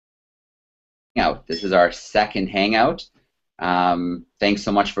Hangout. This is our second Hangout. Thanks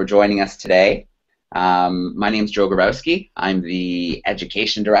so much for joining us today. My name is Joe Grabowski. I'm the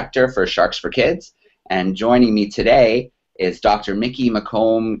Education Director for Sharks4Kids, and joining me today is Dr. Mikki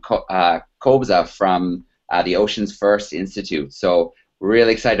McComb Kobza from the Oceans First Institute. So we're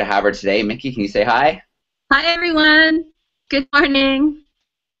really excited to have her today. Mikki, can you say hi? Hi, everyone. Good morning.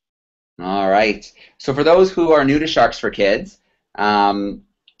 All right. So for those who are new to Sharks4Kids,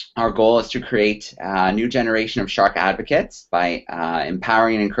 our goal is to create a new generation of shark advocates by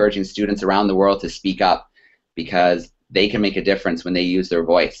empowering and encouraging students around the world to speak up, because they can make a difference when they use their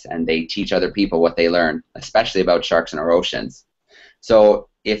voice and they teach other people what they learn, especially about sharks in our oceans. So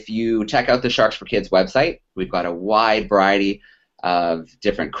if you check out the Sharks4Kids website, we've got a wide variety of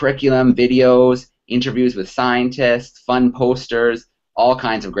different curriculum, videos, interviews with scientists, fun posters, all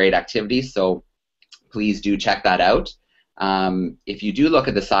kinds of great activities. So please do check that out. If you do look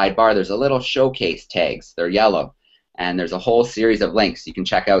at the sidebar, there's a little showcase tags. They're yellow. And there's a whole series of links. You can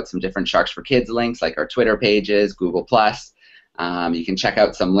check out some different Sharks4Kids links, like our Twitter pages, Google+. You can check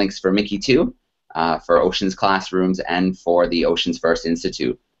out some links for Mikki too, for Oceans Classrooms and for the Oceans First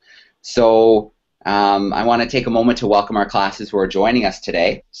Institute. So I want to take a moment to welcome our classes who are joining us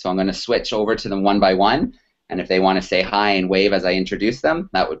today. So I'm going to switch over to them one by one. And if they want to say hi and wave as I introduce them,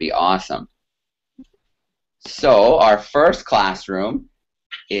 that would be awesome. So our first classroom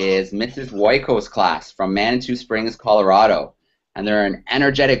is Mrs. Woiko's class from Manitou Springs, Colorado. And they're an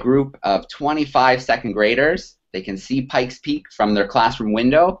energetic group of 25 second graders. They can see Pikes Peak from their classroom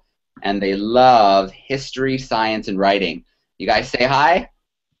window, and they love history, science, and writing. You guys say hi?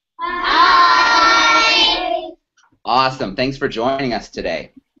 Hi! Awesome. Thanks for joining us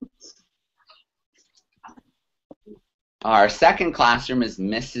today. Our second classroom is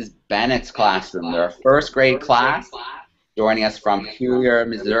Mrs. Bennett's classroom. They're a first grade class joining us from Peoria,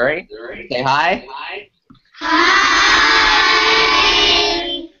 Missouri. Say hi. Hi.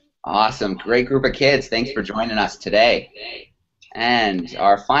 Awesome. Great group of kids. Thanks for joining us today. And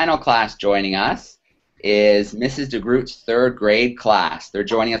our final class joining us is Mrs. DeGroot's third grade class. They're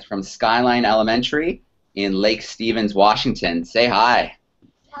joining us from Skyline Elementary in Lake Stevens, Washington. Say hi.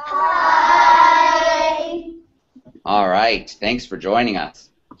 Hi. All right, thanks for joining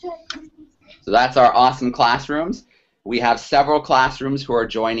us. So that's our awesome classrooms. We have several classrooms who are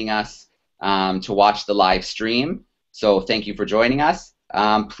joining us to watch the live stream. So thank you for joining us.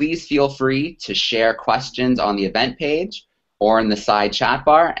 Please feel free to share questions on the event page or in the side chat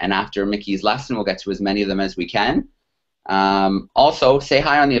bar. And after Mikki's lesson, we'll get to as many of them as we can. Also, say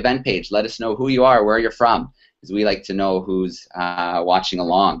hi on the event page. Let us know who you are, where you're from, because we like to know who's watching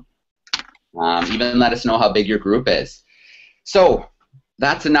along. Even let us know how big your group is. So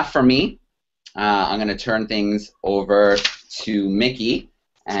that's enough for me. I'm going to turn things over to Mikki,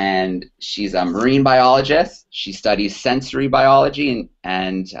 and she's a marine biologist. She studies sensory biology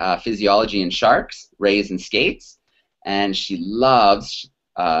and physiology in sharks, rays, and skates. And she loves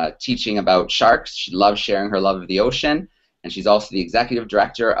teaching about sharks. She loves sharing her love of the ocean. And she's also the executive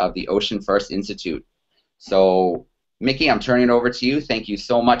director of the Ocean First Institute. So Mikki, I'm turning it over to you. Thank you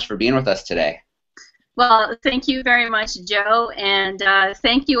so much for being with us today. Well, thank you very much, Joe, and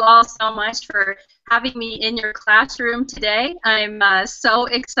thank you all so much for having me in your classroom today. I'm so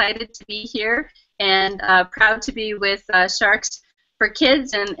excited to be here and proud to be with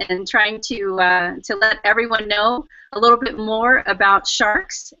Sharks4Kids and trying to let everyone know a little bit more about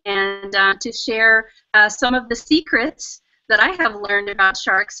sharks and to share some of the secrets that I have learned about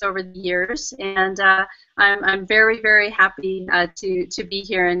sharks over the years, and I'm very, very happy to be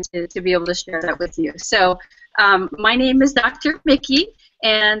here and to be able to share that with you. So my name is Dr. Mikki,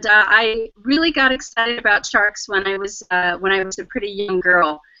 and I really got excited about sharks when I was a pretty young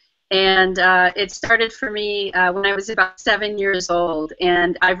girl, and it started for me when I was about 7 years old,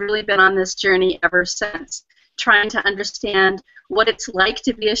 and I've really been on this journey ever since, trying to understand what it's like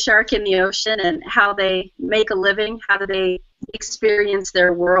to be a shark in the ocean and how they make a living, how do they experience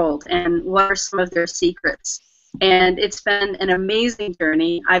their world, and what are some of their secrets. And it's been an amazing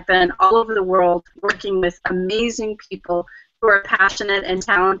journey. I've been all over the world working with amazing people who are passionate and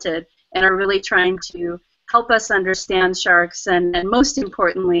talented and are really trying to help us understand sharks and most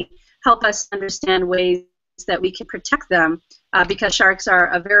importantly, help us understand ways that we can protect them because sharks are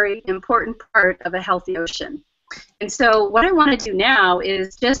a very important part of a healthy ocean. And so what I want to do now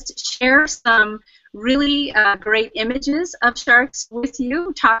is just share some really great images of sharks with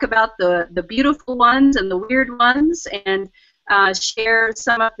you, talk about the beautiful ones and the weird ones, and share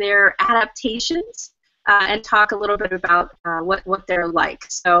some of their adaptations and talk a little bit about what they're like.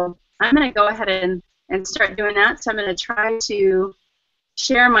 So I'm going to go ahead and start doing that. So I'm going to try to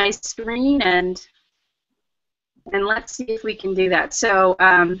share my screen and let's see if we can do that. So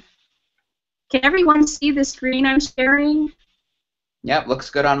can everyone see the screen I'm sharing? Yep, looks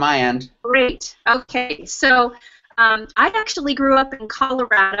good on my end. Great. Okay, so I actually grew up in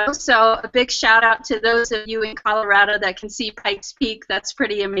Colorado, so a big shout out to those of you in Colorado that can see Pikes Peak. That's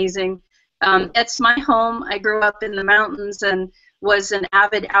pretty amazing. It's my home. I grew up in the mountains and was an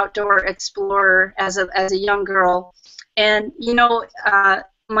avid outdoor explorer as a young girl. And you know,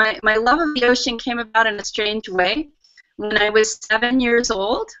 my love of the ocean came about in a strange way. When I was 7 years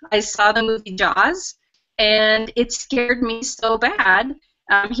old, I saw the movie Jaws, and it scared me so bad.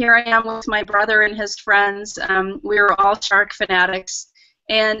 Here I am with my brother and his friends. We were all shark fanatics.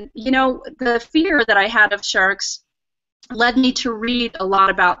 And, you know, the fear that I had of sharks led me to read a lot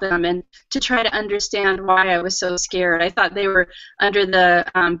about them and to try to understand why I was so scared. I thought they were under the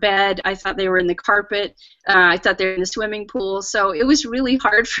bed. I thought they were in the carpet. I thought they were in the swimming pool. So it was really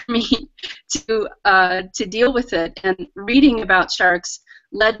hard for me to deal with it. And reading about sharks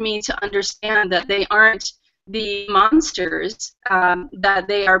led me to understand that they aren't the monsters that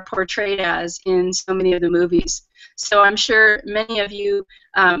they are portrayed as in so many of the movies. So I'm sure many of you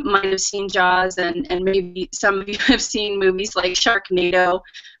might have seen Jaws, and maybe some of you have seen movies like Sharknado,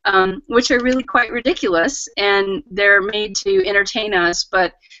 which are really quite ridiculous, and they're made to entertain us,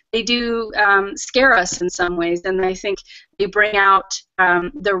 but they do scare us in some ways, and I think they bring out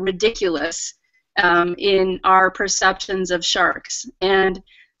the ridiculous in our perceptions of sharks. And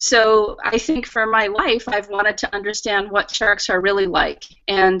so I think for my life, I've wanted to understand what sharks are really like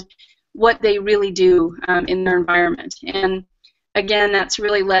and what they really do in their environment. And again, that's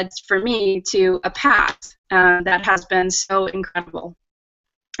really led for me to a path that has been so incredible.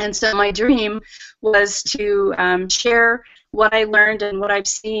 And so my dream was to share what I learned and what I've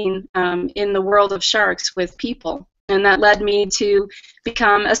seen in the world of sharks with people. And that led me to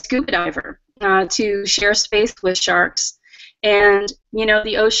become a scuba diver, to share space with sharks. And, you know,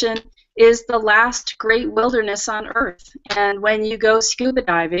 the ocean is the last great wilderness on Earth. And when you go scuba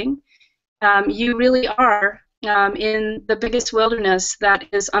diving, you really are in the biggest wilderness that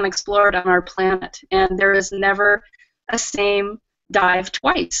is unexplored on our planet. And there is never a same dive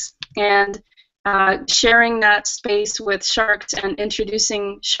twice. And sharing that space with sharks and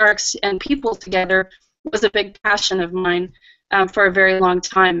introducing sharks and people together was a big passion of mine for a very long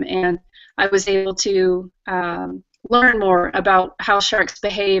time. And I was able to learn more about how sharks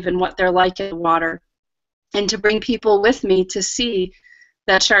behave and what they're like in the water, and to bring people with me to see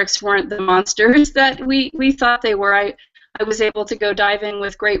that sharks weren't the monsters that we thought they were. I was able to go diving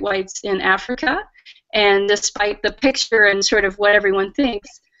with great whites in Africa, and despite the picture and sort of what everyone thinks,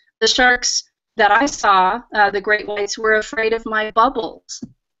 the sharks that I saw, the great whites, were afraid of my bubbles.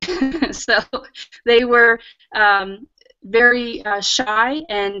 So they were very shy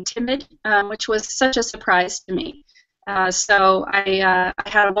and timid, which was such a surprise to me. So I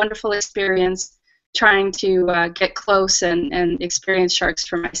had a wonderful experience trying to get close and experience sharks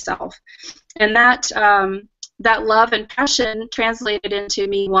for myself. And that love and passion translated into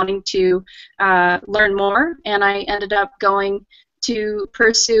me wanting to learn more, and I ended up going to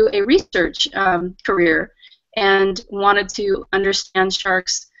pursue a research career and wanted to understand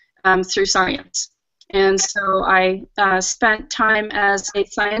sharks through science. And so I spent time as a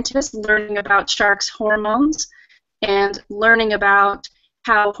scientist learning about sharks' hormones and learning about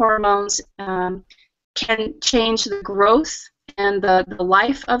how hormones can change the growth and the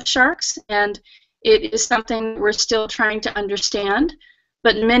life of sharks. And it is something we're still trying to understand.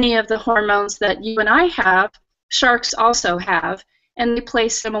 But many of the hormones that you and I have, sharks also have, and they play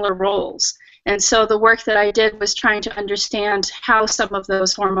similar roles. And so the work that I did was trying to understand how some of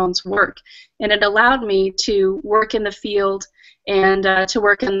those hormones work. And it allowed me to work in the field and to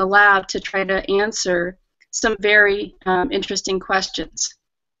work in the lab to try to answer some very interesting questions.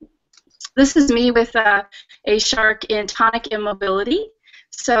 This is me with a shark in tonic immobility.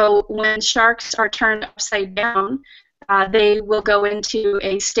 So when sharks are turned upside down, they will go into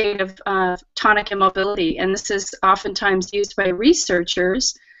a state of tonic immobility. And this is oftentimes used by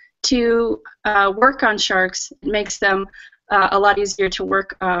researchers to work on sharks. It makes them a lot easier to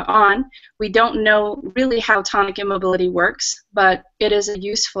work on. We don't know really how tonic immobility works, but it is a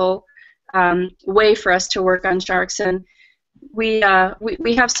useful way for us to work on sharks. And we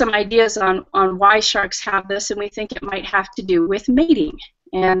have some ideas on why sharks have this, and we think it might have to do with mating.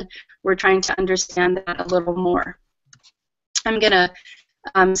 And we're trying to understand that a little more. I'm going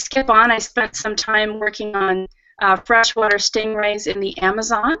to skip on. I spent some time working on freshwater stingrays in the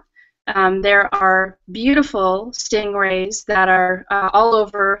Amazon. There are beautiful stingrays that are all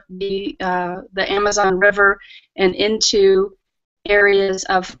over the Amazon River and into areas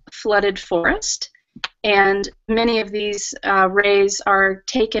of flooded forest, and many of these rays are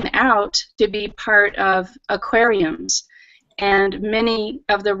taken out to be part of aquariums, and many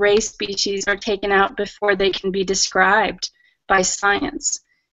of the ray species are taken out before they can be described by science.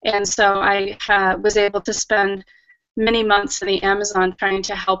 And so I was able to spend many months in the Amazon trying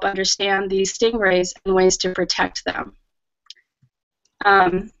to help understand these stingrays and ways to protect them.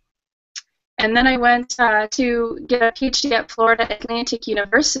 And then I went to get a PhD at Florida Atlantic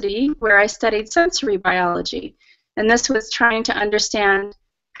University, where I studied sensory biology. And this was trying to understand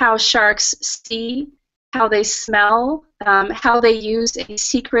how sharks see, how they smell, how they use a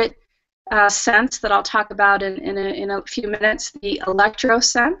secret sense that I'll talk about in a few minutes, the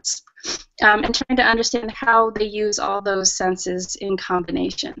electrosense, and trying to understand how they use all those senses in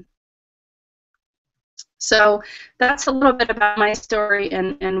combination. So that's a little bit about my story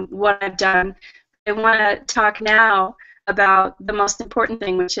and what I've done. I want to talk now about the most important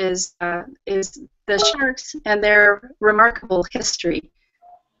thing, which is the sharks and their remarkable history.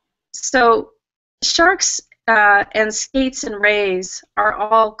 So sharks and skates and rays are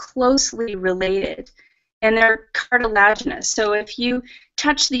all closely related, and they're cartilaginous. So if you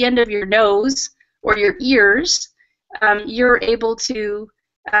touch the end of your nose or your ears, you're able to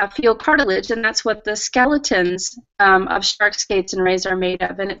feel cartilage, and that's what the skeletons of shark, skates, and rays are made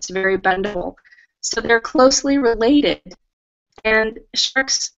of, and it's very bendable. So they're closely related, and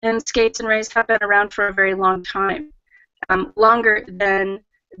sharks and skates and rays have been around for a very long time, longer than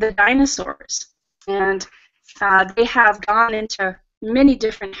the dinosaurs, and they have gone into many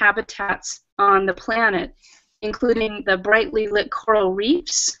different habitats on the planet, including the brightly lit coral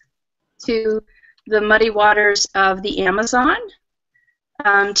reefs to the muddy waters of the Amazon,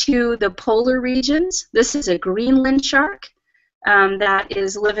 to the polar regions. This is a Greenland shark that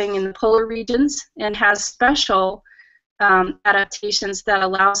is living in the polar regions and has special adaptations that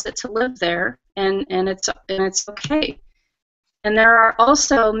allows it to live there, and it's okay. And there are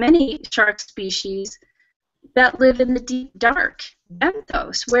also many shark species that live in the deep dark,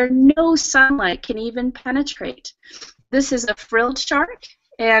 benthos, where no sunlight can even penetrate. This is a frilled shark,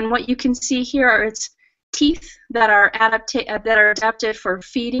 and what you can see here are its teeth that are adapted for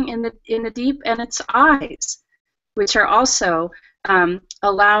feeding in the deep, and its eyes, which are also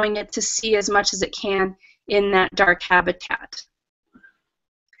allowing it to see as much as it can in that dark habitat.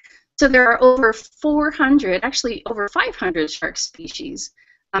 So there are over 400, actually over 500 shark species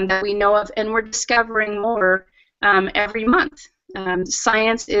that we know of, and we're discovering more every month.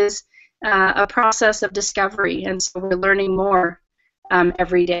 Science is a process of discovery, and so we're learning more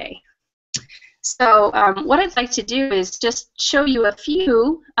every day. So what I'd like to do is just show you a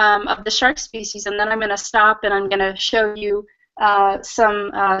few of the shark species, and then I'm going to stop and I'm going to show you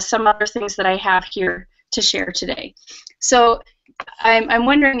some other things that I have here to share today. So I'm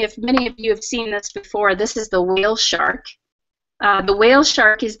wondering if many of you have seen this before. This is the whale shark. The whale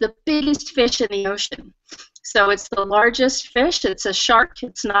shark is the biggest fish in the ocean. So it's the largest fish. It's a shark.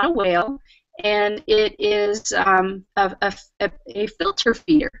 It's not a whale. And it is a filter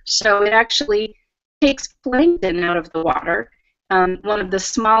feeder. So it actually takes plankton out of the water. One of the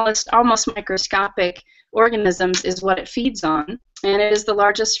smallest, almost microscopic organisms is what it feeds on. And it is the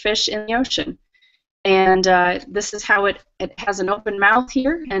largest fish in the ocean. And this is how it has an open mouth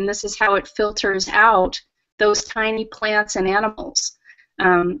here, and this is how it filters out those tiny plants and animals,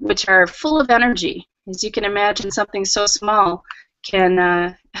 which are full of energy. As you can imagine, something so small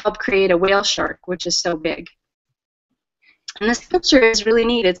can help create a whale shark, which is so big. And this picture is really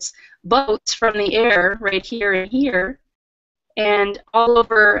neat. It's boats from the air right here and here, and all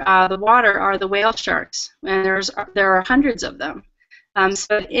over the water are the whale sharks, and there are hundreds of them.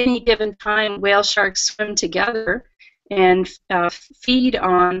 So at any given time, whale sharks swim together and feed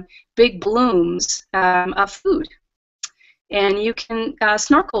on big blooms of food. And you can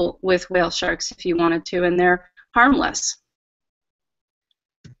snorkel with whale sharks if you wanted to, and they're harmless.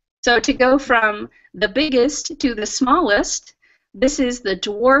 So to go from the biggest to the smallest, this is the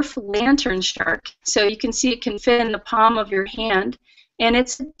dwarf lantern shark. So you can see it can fit in the palm of your hand, and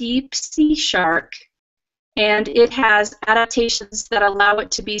it's a deep sea shark. And it has adaptations that allow it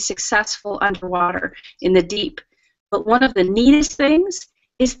to be successful underwater in the deep. But one of the neatest things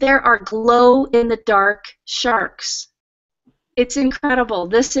is there are glow-in-the-dark sharks. It's incredible.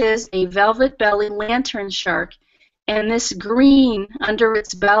 This is a velvet belly lantern shark, and this green under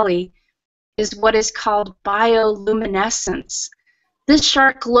its belly is what is called bioluminescence. This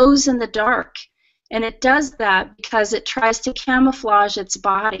shark glows in the dark, and it does that because it tries to camouflage its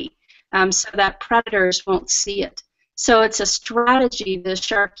body. So that predators won't see it. So it's a strategy the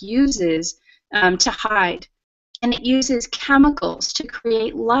shark uses to hide. and it uses chemicals to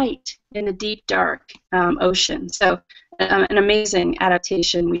create light in the deep, dark ocean. So an amazing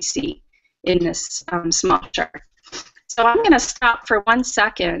adaptation we see in this small shark. So I'm going to stop for 1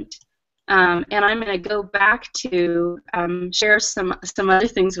 second, and I'm going to go back to share some other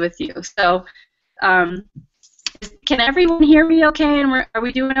things with you. So can everyone hear me okay, and are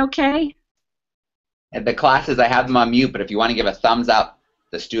we doing okay? At the classes, I have them on mute, but if you want to give a thumbs up,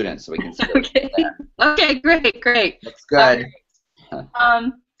 the students, so we can see okay. Okay, great. Looks good.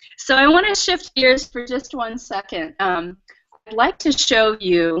 So I want to shift gears for just 1 second. I'd like to show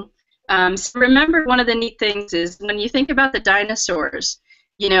you, so remember, one of the neat things is when you think about the dinosaurs,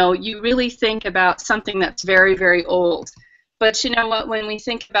 you know, you really think about something that's very, very old. But you know what, when we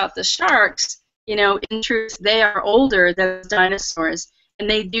think about the sharks, you know, in truth, they are older than dinosaurs, and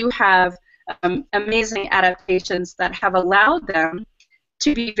they do have amazing adaptations that have allowed them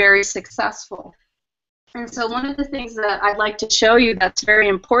to be very successful. And so one of the things that I'd like to show you that's very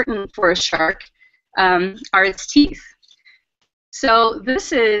important for a shark are its teeth. So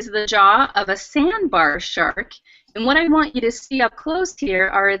this is the jaw of a sandbar shark, and what I want you to see up close here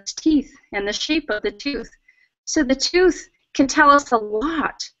are its teeth and the shape of the tooth. So the tooth can tell us a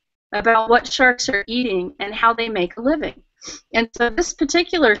lot about what sharks are eating and how they make a living. And so this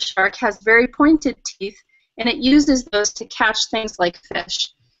particular shark has very pointed teeth, and it uses those to catch things like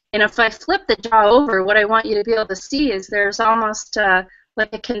fish. And if I flip the jaw over, what I want you to be able to see is there's almost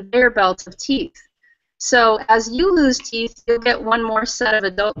like a conveyor belt of teeth. So as you lose teeth, you'll get one more set of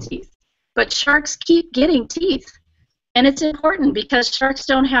adult teeth. But sharks keep getting teeth. And it's important because sharks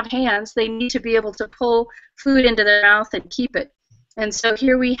don't have hands. They need to be able to pull food into their mouth and keep it. And so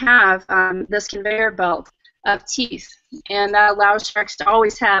here we have this conveyor belt of teeth. And that allows sharks to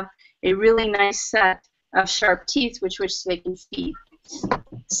always have a really nice set of sharp teeth which they can feed.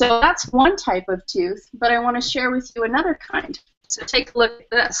 So that's one type of tooth, but I want to share with you another kind. So take a look at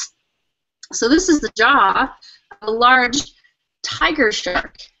this. So this is the jaw of a large tiger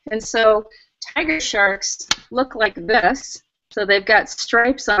shark. And so tiger sharks look like this. So they've got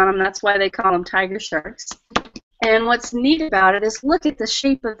stripes on them. That's why they call them tiger sharks. And what's neat about it is look at the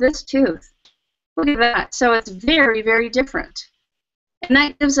shape of this tooth. Look at that. So it's very, very different. And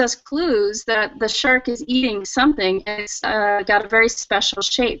that gives us clues that the shark is eating something, and it's got a very special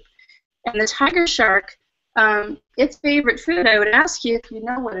shape. And the tiger shark, its favorite food, I would ask you if you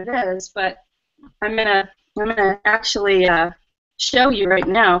know what it is, but I'm gonna actually show you right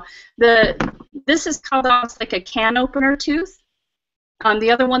now. This is called almost like a can opener tooth.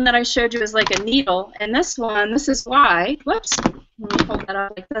 The other one that I showed you is like a needle, and this one, this is why. Whoops, let me hold that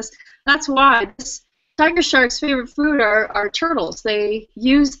up like this. That's why this tiger shark's favorite food are turtles. They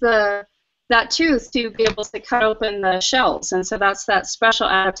use that tooth to be able to cut open the shells, and so that's that special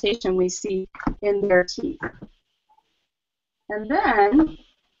adaptation we see in their teeth. And then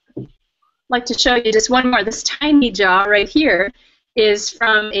I'd like to show you just one more. This tiny jaw right here is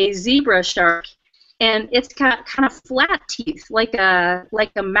from a zebra shark, and it's got kind of flat teeth, like a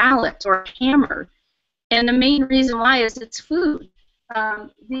mallet or a hammer. And the main reason why is it's food.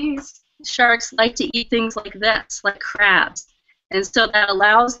 These sharks like to eat things like this, like crabs, and so that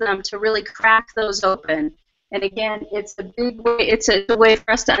allows them to really crack those open. And again, it's a big way. It's a way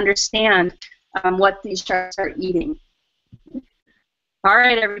for us to understand what these sharks are eating. All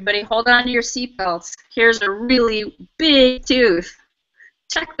right, everybody, hold on to your seatbelts. Here's a really big tooth.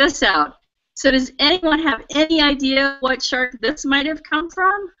 Check this out. So does anyone have any idea what shark this might have come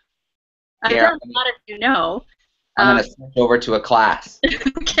from? I bet a lot of you know. I'm going to switch over to a class.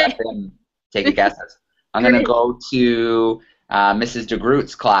 Okay. Let them take a guess. I'm going to go to Mrs.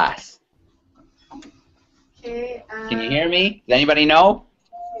 DeGroot's class. Okay. Can you hear me? Does anybody know?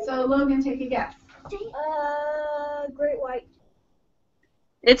 So Logan, take a guess. Great white.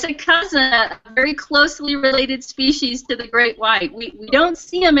 It's a cousin, a very closely related species to the great white. We don't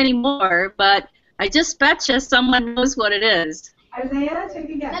see them anymore, but I just bet you someone knows what it is. Isaiah, take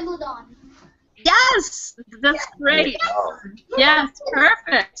a guess. Megalodon. Yes, that's great. Yes,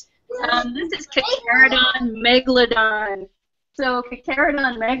 perfect. This is Carcharodon megalodon. So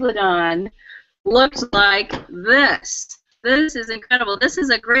Carcharodon megalodon looks like this. This is incredible. This is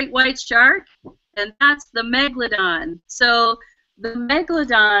a great white shark, and that's the megalodon. So the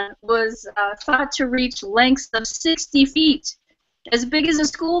megalodon was thought to reach lengths of 60 feet, as big as a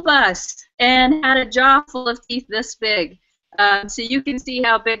school bus, and had a jaw full of teeth this big. So you can see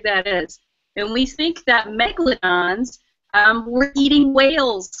how big that is. And we think that megalodons were eating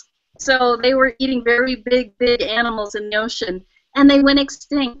whales. So they were eating very big, big animals in the ocean, and they went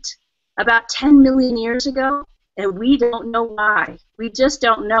extinct about 10 million years ago, and we don't know why. We just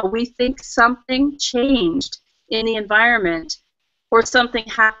don't know. We think something changed in the environment, or something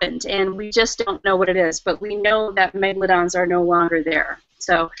happened and we just don't know what it is, but we know that megalodons are no longer there.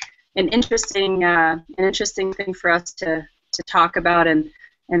 So an interesting thing for us to talk about and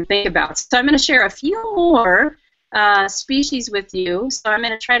think about. So I'm going to share a few more species with you. So I'm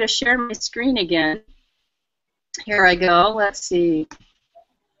going to try to share my screen again. Here I go. Let's see.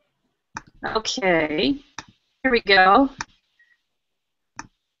 Okay. Here we go.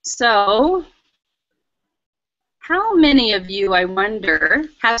 So how many of you, I wonder,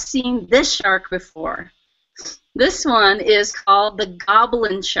 have seen this shark before? This one is called the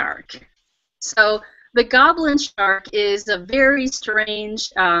goblin shark. So the goblin shark is a very strange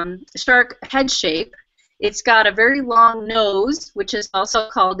shark head shape. It's got a very long nose, which is also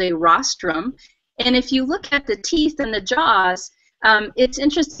called a rostrum. And if you look at the teeth and the jaws, it's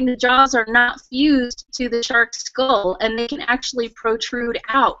interesting, the jaws are not fused to the shark's skull, and they can actually protrude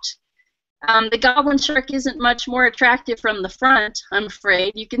out. The goblin shark isn't much more attractive from the front, I'm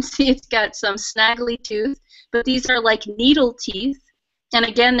afraid. You can see it's got some snaggly teeth, but these are like needle teeth. And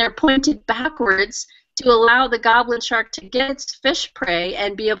again, they're pointed backwards to allow the goblin shark to get its fish prey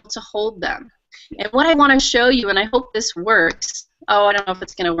and be able to hold them. And what I want to show you, and I hope this works. Oh, I don't know if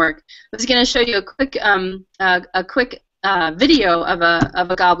it's going to work. I was going to show you a quick video of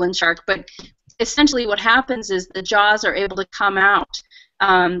a goblin shark, but essentially what happens is the jaws are able to come out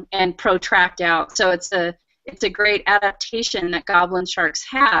and protract out. So it's a great adaptation that goblin sharks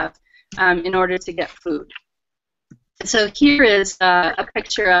have in order to get food. So here is a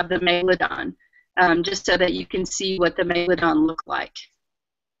picture of the megalodon, just so that you can see what the megalodon looked like.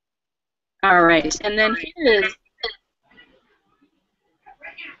 All right, and then here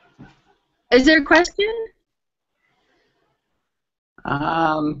is there a question?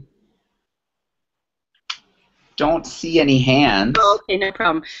 Don't see any hands. Oh, okay, no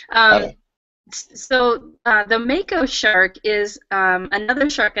problem. So the mako shark is another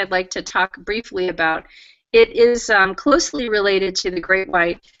shark I'd like to talk briefly about. It is closely related to the great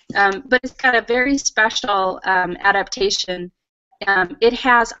white, but it's got a very special adaptation. It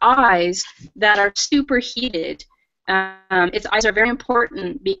has eyes that are superheated. Its eyes are very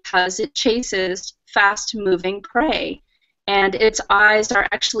important because it chases fast-moving prey, and its eyes are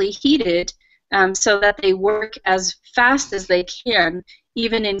actually heated so that they work as fast as they can,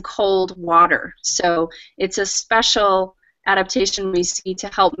 even in cold water. So it's a special adaptation we see to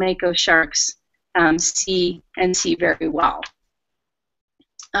help mako sharks see very well.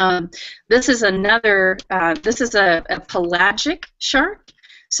 This is another. This is a pelagic shark.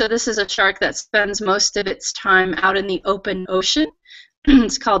 So this is a shark that spends most of its time out in the open ocean.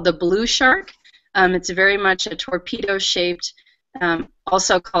 It's called the blue shark. It's very much a torpedo-shaped,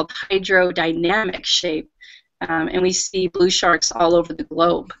 also called hydrodynamic shape, and we see blue sharks all over the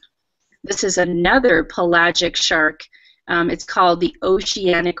globe. This is another pelagic shark. It's called the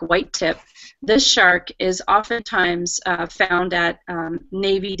oceanic whitetip. This shark is oftentimes found at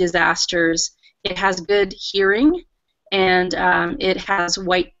Navy disasters. It has good hearing, and it has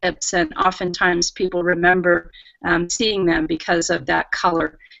white tips, and oftentimes people remember seeing them because of that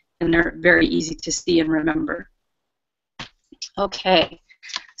color, and they're very easy to see and remember. Okay,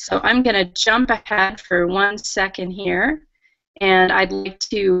 so I'm going to jump ahead for 1 second here, and I'd like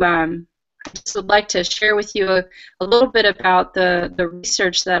to I just would like to share with you a little bit about the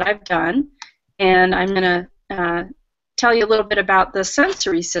research that I've done, and I'm going to tell you a little bit about the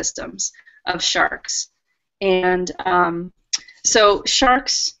sensory systems of sharks. And so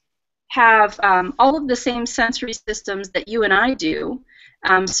sharks have all of the same sensory systems that you and I do.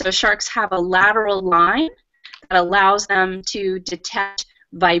 So sharks have a lateral line that allows them to detect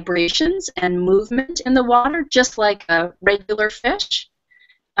vibrations and movement in the water, just like a regular fish.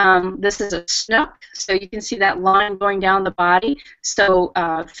 This is a snook, so you can see that line going down the body. So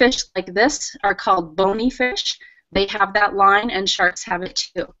fish like this are called bony fish. They have that line, and sharks have it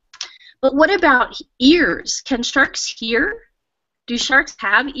too. But what about ears? Can sharks hear? Do sharks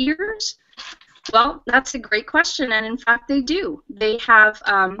have ears? Well, that's a great question, and in fact they do. They have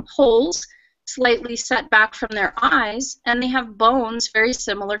holes slightly set back from their eyes, and they have bones very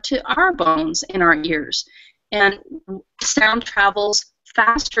similar to our bones in our ears. And sound travels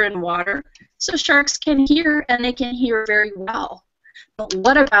faster in water, so sharks can hear, and they can hear very well. But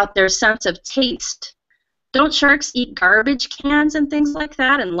what about their sense of taste? Don't sharks eat garbage cans and things like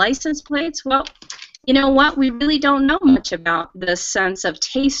that, and license plates? Well, you know what? We really don't know much about the sense of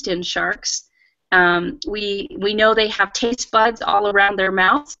taste in sharks. We know they have taste buds all around their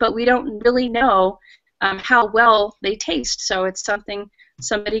mouths, but we don't really know how well they taste, so it's something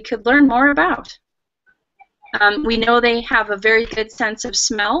somebody could learn more about. We know they have a very good sense of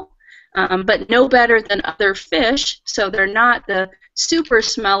smell. but no better than other fish, so they're not the super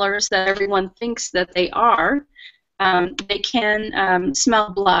smellers that everyone thinks that they are. They can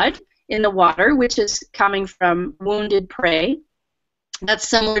smell blood in the water, which is coming from wounded prey. That's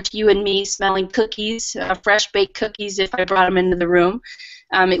similar to you and me smelling cookies, fresh baked cookies if I brought them into the room.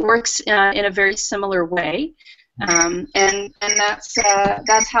 It works in a very similar way, and that's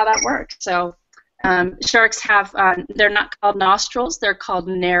how that works. So sharks have, they're not called nostrils, they're called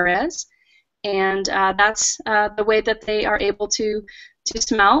nares, and that's the way that they are able to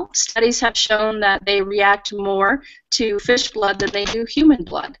smell. Studies have shown that they react more to fish blood than they do human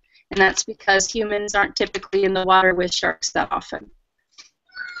blood, and that's because humans aren't typically in the water with sharks that often.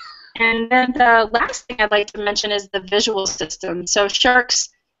 And then the last thing I'd like to mention is the visual system. So sharks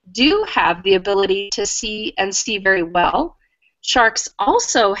do have the ability to see and see very well. Sharks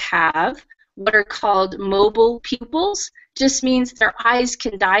also have what are called mobile pupils. Just means their eyes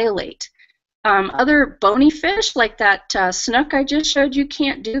can dilate. Other bony fish, like that snook I just showed you,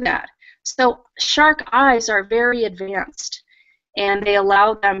 can't do that. So shark eyes are very advanced, and they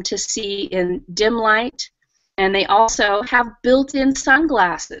allow them to see in dim light, and they also have built-in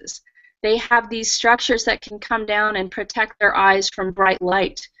sunglasses. They have these structures that can come down and protect their eyes from bright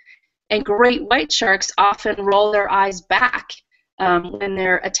light. And great white sharks often roll their eyes back when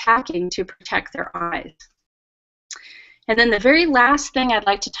they're attacking to protect their eyes. And then the very last thing I'd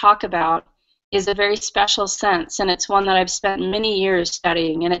like to talk about is a very special sense, and it's one that I've spent many years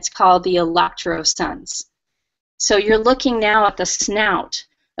studying, and it's called the electrosense. So you're looking now at the snout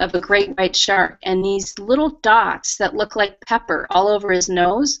of a great white shark, and these little dots that look like pepper all over his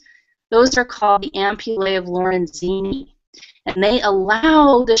nose, those are called the ampullae of Lorenzini, and they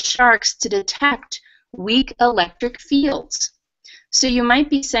allow the sharks to detect weak electric fields. So you might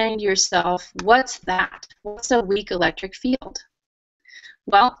be saying to yourself, what's that? What's a weak electric field?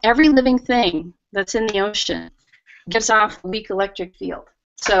 Well, every living thing that's in the ocean gives off a weak electric field.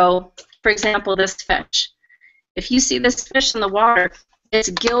 So, for example, this fish. If you see this fish in the water, its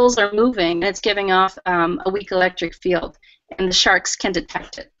gills are moving, and it's giving off a weak electric field, and the sharks can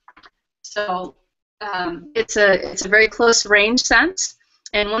detect it. So it's a very close range sense,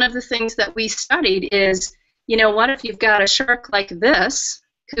 and one of the things that we studied is, you know, what if you've got a shark like this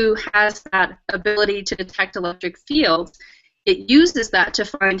who has that ability to detect electric fields? It uses that to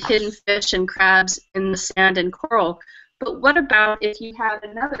find hidden fish and crabs in the sand and coral. But what about if you had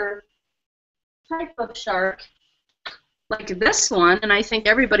another type of shark like this one, and I think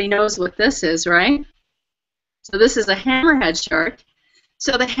everybody knows what this is, right? So this is a hammerhead shark.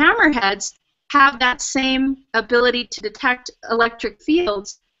 So the hammerheads have that same ability to detect electric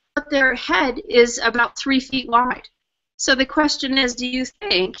fields, but their head is about 3 feet wide. So the question is, do you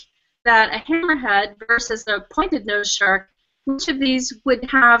think that a hammerhead versus a pointed-nosed shark, which of these would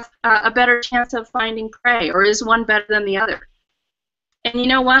have a better chance of finding prey, or is one better than the other? And you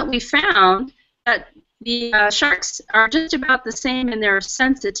know what? We found that the sharks are just about the same in their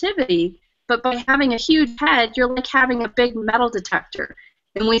sensitivity, but by having a huge head, you're like having a big metal detector.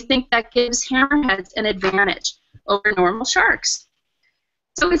 And we think that gives hammerheads an advantage over normal sharks.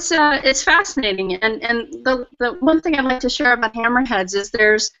 So it's fascinating. And the one thing I'd like to share about hammerheads is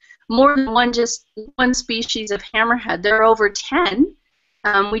there's more than one species of hammerhead. There are over 10.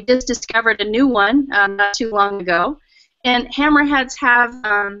 We just discovered a new one not too long ago. And hammerheads have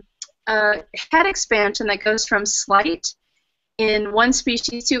a head expansion that goes from slight in one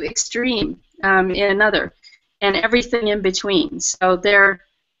species to extreme in another, and everything in between. So they're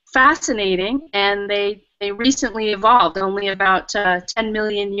fascinating, and they recently evolved only about 10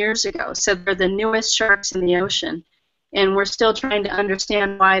 million years ago. So they're the newest sharks in the ocean, and we're still trying to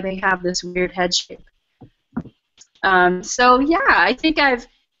understand why they have this weird head shape. So yeah, I think I've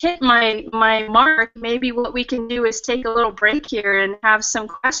hit my mark. Maybe what we can do is take a little break here and have some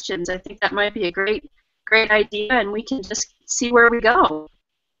questions. I think that might be a great idea, and we can just see where we go.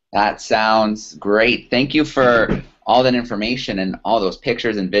 That sounds great. Thank you for all that information and all those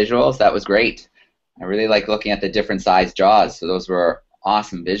pictures and visuals. That was great. I really like looking at the different size jaws, so those were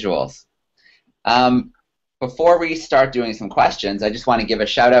awesome visuals. Before we start doing some questions, I just want to give a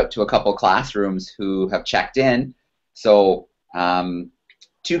shout out to a couple classrooms who have checked in. So 2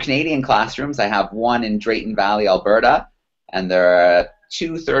 Canadian classrooms. I have one in Drayton Valley, Alberta, and there are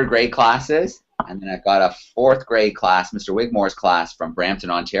 2 third-grade classes, and then I've got a 4th grade class, Mr. Wigmore's class from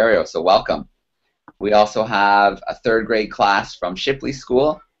Brampton, Ontario, so welcome. We also have a 3rd grade class from Shipley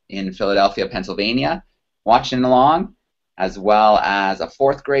School in Philadelphia, Pennsylvania, watching along, as well as a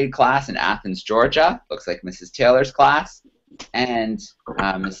 4th grade class in Athens, Georgia, looks like Mrs. Taylor's class, and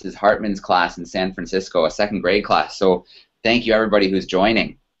Mrs. Hartman's class in San Francisco, a 2nd grade class. So thank you everybody who's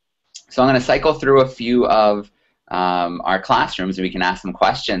joining. So I'm going to cycle through a few of our classrooms and we can ask some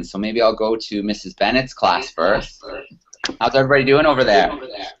questions. So maybe I'll go to Mrs. Bennett's class first. How's everybody doing over there?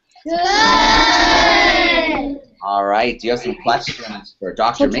 Good. All right. Do you have some questions for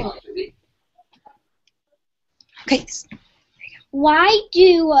Dr. Mikki? Okay. Why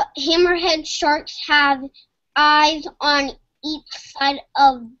do hammerhead sharks have eyes on each side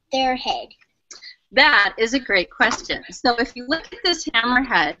of their head? That is a great question. So if you look at this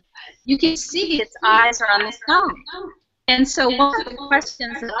hammerhead, you can see its eyes are on the stone. And so one of the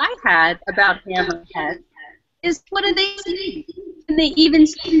questions that I had about hammerheads is, what do they see? Can they even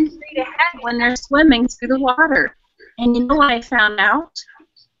see straight ahead when they're swimming through the water? And you know what I found out?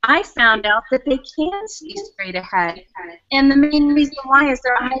 I found out that they can see straight ahead. And the main reason why is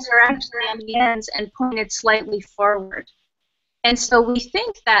their eyes are actually on the ends and pointed slightly forward. And so we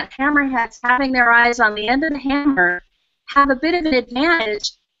think that hammerheads having their eyes on the end of the hammer have a bit of an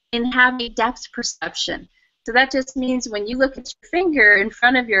advantage in having depth perception. So that just means when you look at your finger in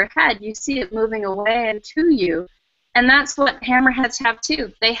front of your head, you see it moving away and to you. And that's what hammerheads have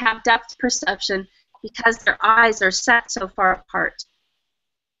too. They have depth perception because their eyes are set so far apart.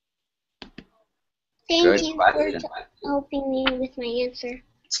 Thank you for helping me with my answer.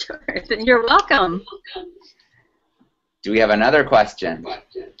 Sure, you're welcome. Do we have another question?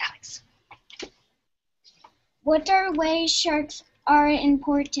 Alex. What are ways sharks are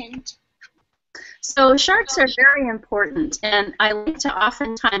important? So sharks are very important, and I like to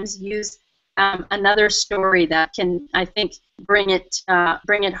oftentimes use another story that can, I think, bring it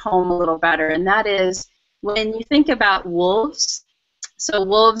home a little better, and that is when you think about wolves. So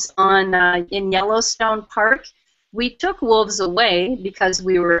wolves in Yellowstone Park, we took wolves away because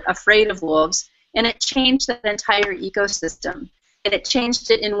we were afraid of wolves, and it changed that entire ecosystem, and it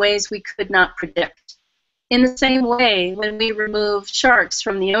changed it in ways we could not predict. In the same way, when we remove sharks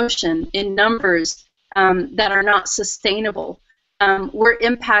from the ocean in numbers that are not sustainable, we're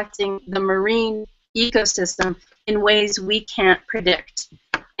impacting the marine ecosystem in ways we can't predict.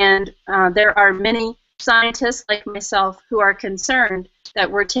 And there are many scientists like myself who are concerned that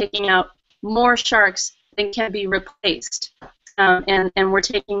we're taking out more sharks than can be replaced. And we're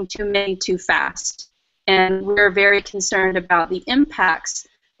taking too many too fast. And we're very concerned about the impacts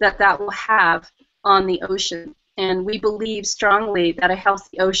that that will have on the ocean. And we believe strongly that a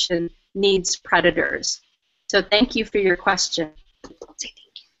healthy ocean needs predators. So thank you for your question.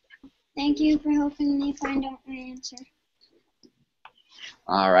 Thank you for helping me find out my answer.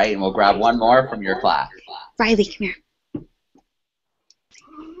 All right, and we'll grab one more from your class. Riley, come here.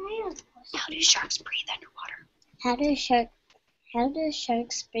 How do sharks breathe underwater? How do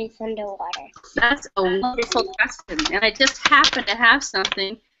sharks breathe underwater? That's a wonderful question, and I just happen to have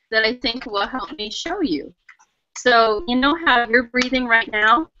something that I think will help me show you. So you know how you're breathing right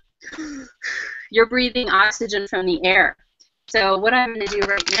now? You're breathing oxygen from the air. So what I'm going to do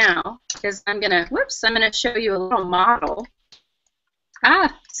right now is I'm going to show you a little model.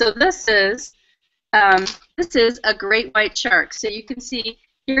 So this is a great white shark. So you can see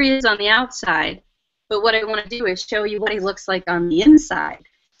here he is on the outside, but what I want to do is show you what he looks like on the inside.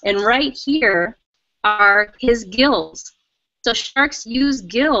 And right here are his gills. So sharks use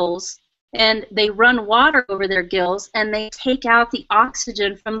gills, and they run water over their gills, and they take out the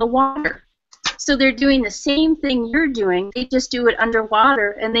oxygen from the water. So they're doing the same thing you're doing, they just do it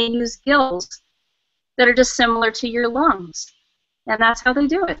underwater, and they use gills that are just similar to your lungs. And that's how they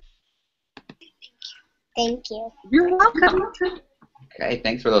do it. Thank you. You're welcome. Okay,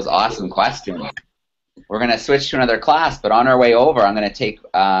 thanks for those awesome questions. We're going to switch to another class, but on our way over, I'm going to take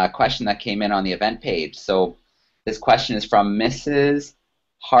a question that came in on the event page. So this question is from Mrs.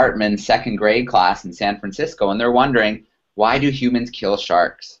 Hartman's second grade class in San Francisco, and they're wondering, why do humans kill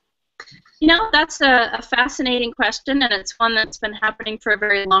sharks? You know, that's a fascinating question, and it's one that's been happening for a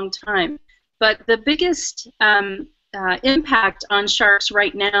very long time. But the biggest impact on sharks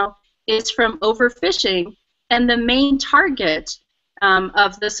right now is from overfishing, and the main target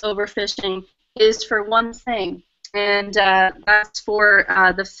of this overfishing is for one thing, and that's for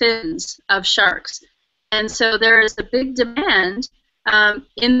the fins of sharks. And so there is a big demand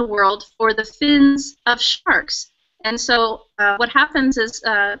in the world for the fins of sharks. And so what happens is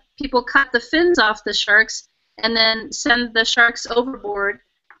people cut the fins off the sharks and then send the sharks overboard,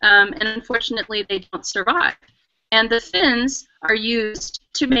 and unfortunately they don't survive. And the fins are used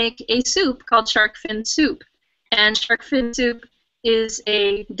to make a soup called shark fin soup. And shark fin soup is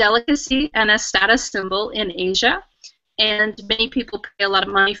a delicacy and a status symbol in Asia, and many people pay a lot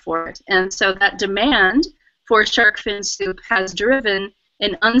of money for it. And so that demand for shark fin soup has driven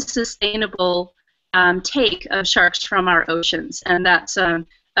an unsustainable take of sharks from our oceans, and that's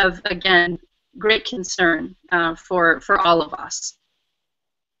again, great concern for all of us.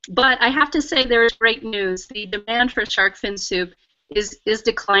 But I have to say there is great news. The demand for shark fin soup is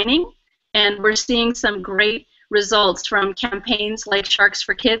declining, and we're seeing some great results from campaigns like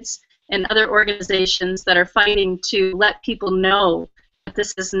Sharks4Kids and other organizations that are fighting to let people know that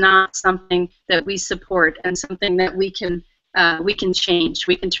this is not something that we support and something that we can change.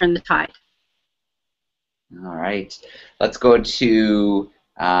 We can turn the tide. All right. Let's go to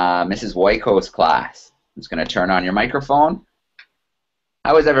Mrs. Woiko's class. I'm just going to turn on your microphone.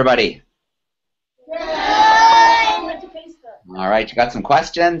 How is everybody? Good. All right. You got some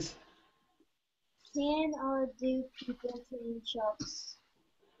questions? Can or do people train sharks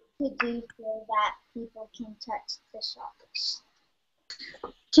to do so that people can touch the sharks?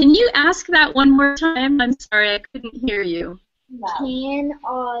 Can you ask that one more time? I'm sorry, I couldn't hear you. Can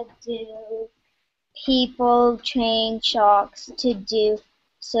or do people train sharks to do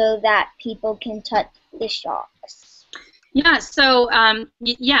so that people can touch the sharks? Yeah, so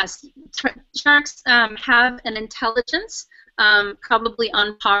yes, sharks have an intelligence probably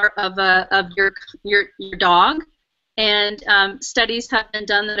on par of your dog, and studies have been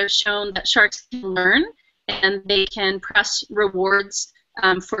done that have shown that sharks can learn, and they can press rewards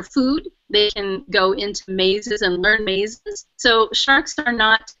for food. They can go into mazes and learn mazes. So sharks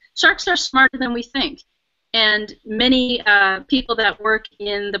are smarter than we think. And many people that work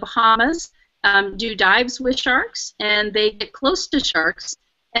in the Bahamas do dives with sharks, and they get close to sharks.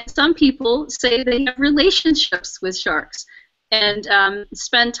 And some people say they have relationships with sharks and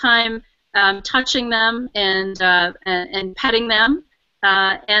spend time touching them and petting them,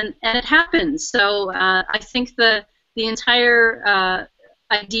 and it happens. So I think the entire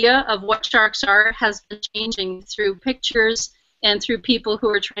idea of what sharks are has been changing through pictures and through people who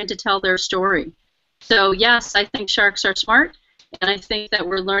are trying to tell their story. So yes, I think sharks are smart, and I think that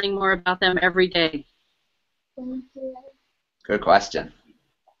we're learning more about them every day. Thank you. Good question.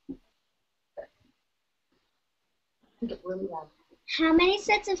 How many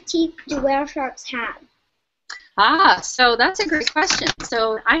sets of teeth do whale sharks have? So that's a great question.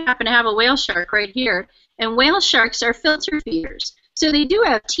 So I happen to have a whale shark right here, and whale sharks are filter feeders. So they do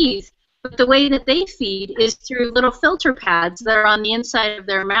have teeth, but the way that they feed is through little filter pads that are on the inside of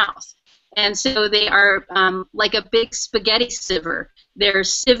their mouth. And so they are like a big spaghetti sieve. They're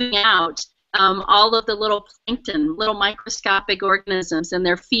sieving out all of the little plankton, little microscopic organisms, and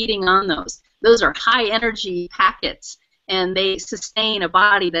they're feeding on those. Those are high energy packets, and they sustain a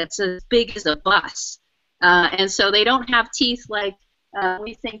body that's as big as a bus. And so they don't have teeth like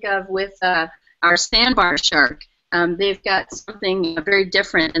we think of with our sandbar shark. They've got something very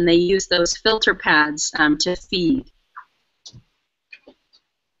different, and they use those filter pads to feed.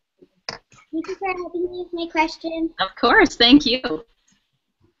 Thank you for helping me with my question. Of course, thank you.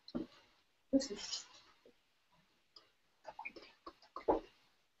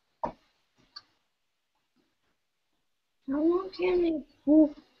 How long can a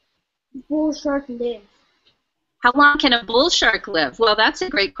bull shark live? How long can a bull shark live? Well, that's a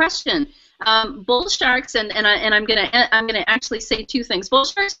great question. Bull sharks, and I'm gonna actually say two things. Bull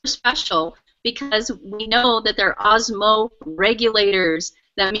sharks are special because we know that they're osmoregulators.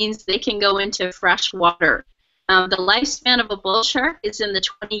 That means they can go into fresh water. The lifespan of a bull shark is in the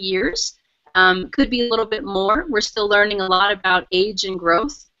 20 years. Could be a little bit more. We're still learning a lot about age and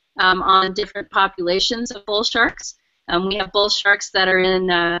growth on different populations of bull sharks. We have bull sharks that are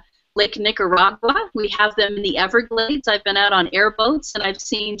in Lake Nicaragua. We have them in the Everglades. I've been out on airboats, and I've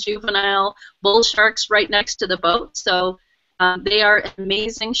seen juvenile bull sharks right next to the boat. So they are an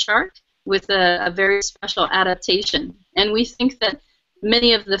amazing shark with a very special adaptation. And we think that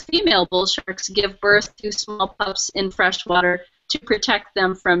many of the female bull sharks give birth to small pups in fresh water to protect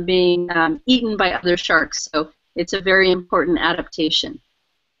them from being eaten by other sharks. So it's a very important adaptation.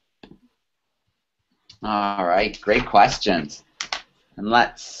 All right, great questions. And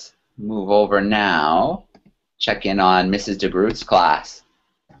let's move over now, check in on Mrs. DeGroot's class.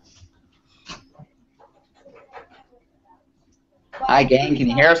 Hi, gang, can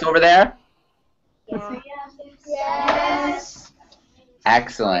you hear us over there? Yes.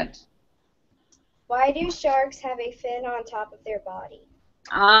 Excellent. Why do sharks have a fin on top of their body?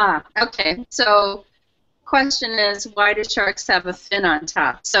 Okay. So question is, why do sharks have a fin on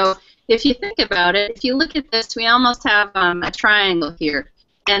top? So if you think about it, if you look at this, we almost have a triangle here.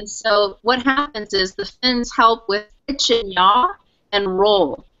 And so what happens is the fins help with pitch and yaw and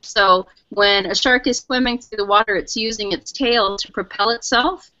roll. So when a shark is swimming through the water, it's using its tail to propel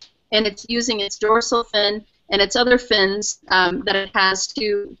itself, and it's using its dorsal fin and its other fins that it has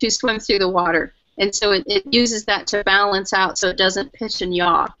to swim through the water. And so it uses that to balance out so it doesn't pitch and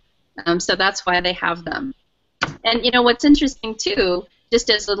yaw. So that's why they have them. And you know what's interesting too, just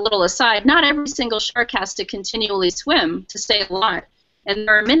as a little aside, not every single shark has to continually swim to stay alive. And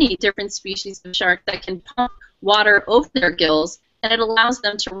there are many different species of shark that can pump water over their gills, and it allows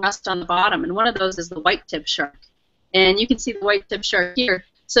them to rest on the bottom. And one of those is the white-tip shark. And you can see the white-tip shark here.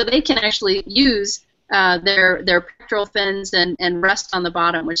 So they can actually use their pectoral fins and rest on the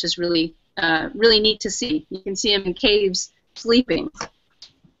bottom, which is really really neat to see. You can see them in caves sleeping.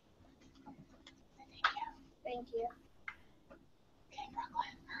 Thank you. Okay,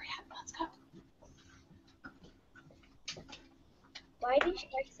 Brooklyn, hurry up, let's go. Why do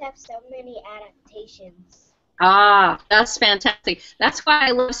sharks have so many adaptations? Ah, that's fantastic. That's why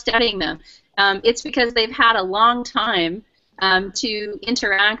I love studying them. It's because they've had a long time to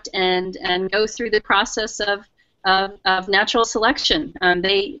interact and go through the process of natural selection.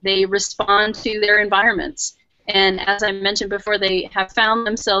 They respond to their environments. And as I mentioned before, they have found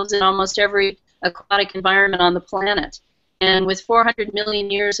themselves in almost every aquatic environment on the planet. And with 400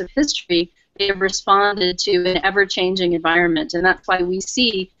 million years of history, they have responded to an ever-changing environment. And that's why we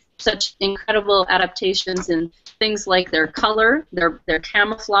see such incredible adaptations in things like their color, their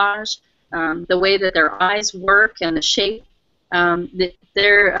camouflage, the way that their eyes work and the shape.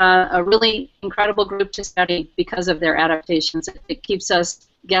 They're a really incredible group to study because of their adaptations. It keeps us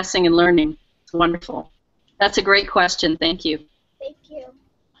guessing and learning. It's wonderful. That's a great question. Thank you. Thank you.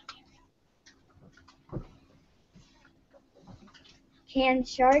 Can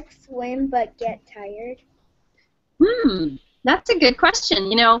sharks swim but get tired? That's a good question.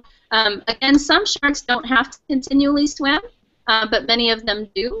 You know, again, some sharks don't have to continually swim, but many of them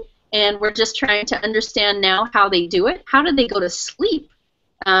do. And we're just trying to understand now how they do it. How do they go to sleep?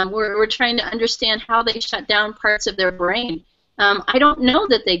 We're trying to understand how they shut down parts of their brain. I don't know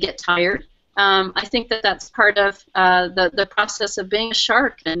that they get tired. I think that that's part of the process of being a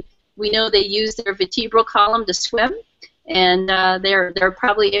shark. And we know they use their vertebral column to swim, and they're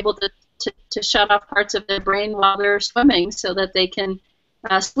probably able to shut off parts of their brain while they're swimming so that they can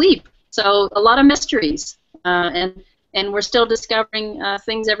sleep. So a lot of mysteries, and we're still discovering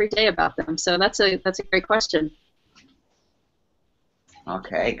things every day about them. So that's a great question.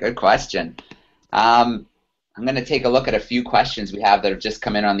 Okay, good question. I'm going to take a look at a few questions we have that have just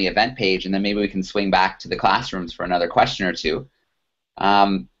come in on the event page, and then maybe we can swing back to the classrooms for another question or two.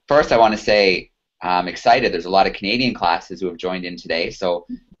 First, I want to say I'm excited. There's a lot of Canadian classes who have joined in today. So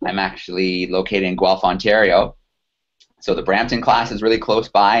I'm actually located in Guelph, Ontario. So the Brampton class is really close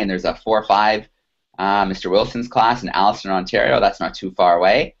by, and there's a 4-5 Mr. Wilson's class in Alliston, Ontario. That's not too far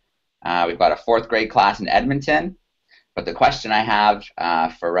away. We've got a 4th grade class in Edmonton. But the question I have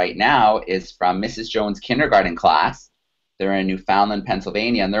for right now is from Mrs. Jones' kindergarten class. They're in Newfoundland,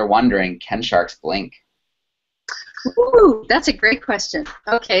 Pennsylvania, and they're wondering, can sharks blink? Ooh, that's a great question.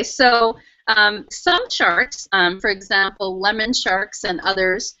 Okay, so some sharks, for example, lemon sharks and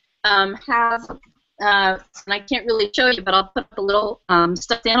others, have, and I can't really show you, but I'll put up a little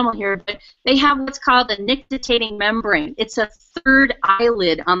stuffed animal here, but they have what's called a nictitating membrane. It's a 3rd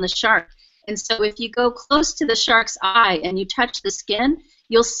eyelid on the shark. And so if you go close to the shark's eye and you touch the skin,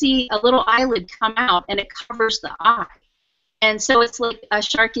 you'll see a little eyelid come out, and it covers the eye. And so it's like a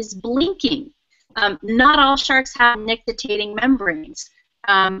shark is blinking. Not all sharks have nictitating membranes,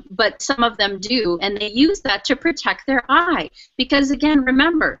 but some of them do, and they use that to protect their eye. Because, again,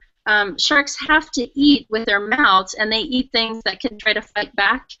 remember, sharks have to eat with their mouths, and they eat things that can try to fight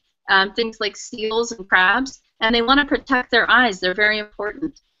back, things like seals and crabs, and they want to protect their eyes. They're very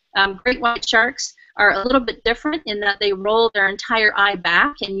important. Great white sharks are a little bit different in that they roll their entire eye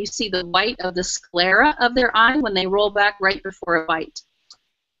back, and you see the white of the sclera of their eye when they roll back right before a bite.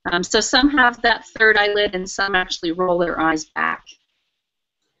 So some have that 3rd eyelid, and some actually roll their eyes back.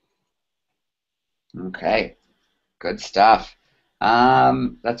 Okay, good stuff.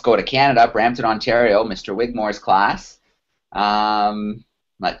 Let's go to Canada, Brampton, Ontario, Mr. Wigmore's class.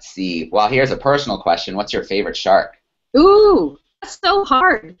 Let's see. Well, here's a personal question. What's your favorite shark? Ooh, that's so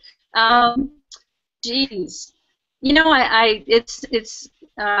hard. Geez, you know, it's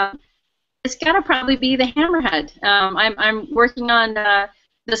got to probably be the hammerhead. I'm working on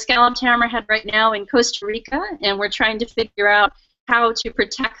the scalloped hammerhead right now in Costa Rica, and we're trying to figure out how to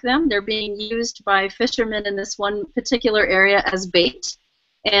protect them. They're being used by fishermen in this one particular area as bait,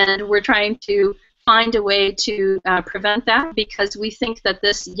 and we're trying to find a way to prevent that, because we think that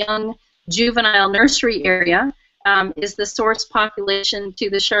this young juvenile nursery area is the source population to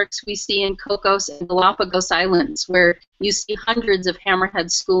the sharks we see in Cocos and Galapagos Islands, where you see hundreds of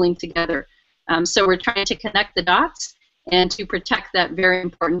hammerheads schooling together. So we're trying to connect the dots, and to protect that very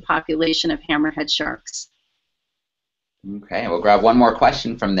important population of hammerhead sharks. Okay, we'll grab one more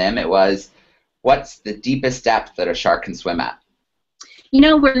question from them. It was, what's the deepest depth that a shark can swim at? You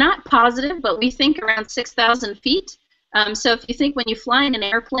know, we're not positive, but we think around 6,000 feet. So if you think when you fly in an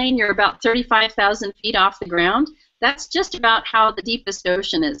airplane, you're about 35,000 feet off the ground. That's just about how the deepest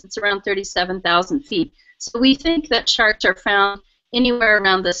ocean is. It's around 37,000 feet. So we think that sharks are found anywhere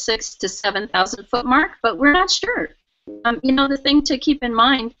around the 6,000 to 7,000 foot mark, but we're not sure. You know, the thing to keep in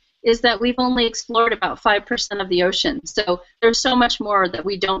mind is that we've only explored about 5% of the ocean. So there's so much more that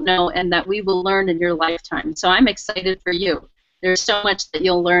we don't know and that we will learn in your lifetime. So I'm excited for you. There's so much that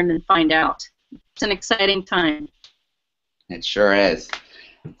you'll learn and find out. It's an exciting time. It sure is.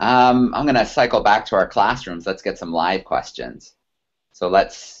 I'm going to cycle back to our classrooms. Let's get some live questions. So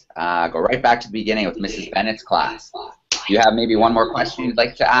let's go right back to the beginning with Mrs. Bennett's class. Do you have maybe one more question you'd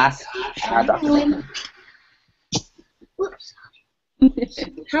like to ask? Whoops.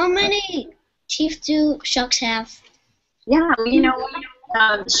 How many teeth do sharks have? Yeah, you know,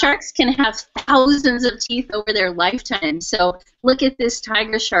 sharks can have thousands of teeth over their lifetime. So look at this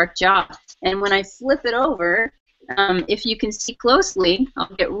tiger shark jaw. And when I flip it over, if you can see closely,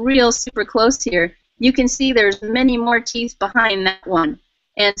 I'll get real super close here, you can see there's many more teeth behind that one.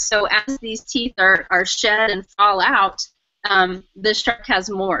 And so as these teeth are shed and fall out, the shark has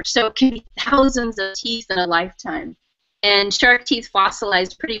more. So it can be thousands of teeth in a lifetime. And shark teeth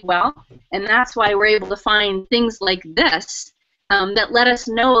fossilize pretty well, and that's why we're able to find things like this that let us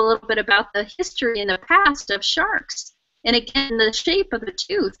know a little bit about the history and the past of sharks. And again, the shape of the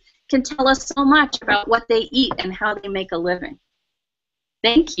tooth can tell us so much about what they eat and how they make a living.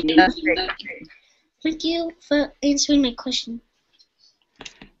 Thank you. That's great. Thank you for answering my question.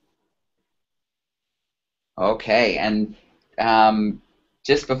 Okay, and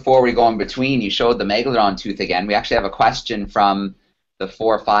just before we go in between, you showed the megalodon tooth again. We actually have a question from the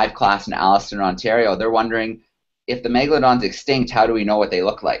 4-5 class in Alliston, Ontario. They're wondering, if the megalodon's extinct, how do we know what they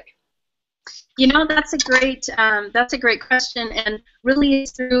look like? You know, that's a great question, and really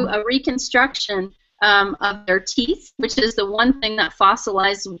it's through a reconstruction of their teeth, which is the one thing that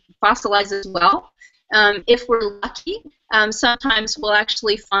fossilizes well. If we're lucky, sometimes we'll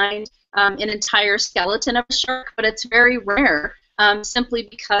actually find an entire skeleton of a shark, but it's very rare. Simply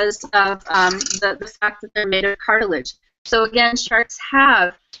because of the fact that they're made of cartilage. So again, sharks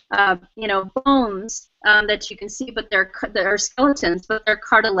have you know, bones that you can see, but they're skeletons, but they're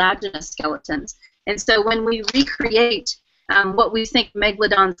cartilaginous skeletons. And so when we recreate what we think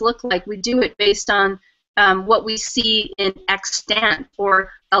megalodons look like, we do it based on what we see in extant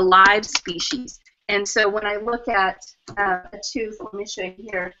or a live species. And so when I look at a tooth, let me show you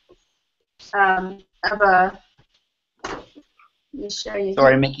here, of a Let me show you.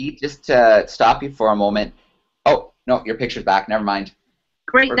 Sorry, Mikki, just to stop you for a moment. Oh, no, your picture's back. Never mind.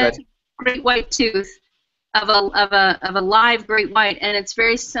 Great, that's a great white tooth of a live great white, and it's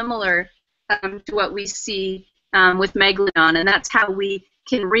very similar to what we see with megalodon, and that's how we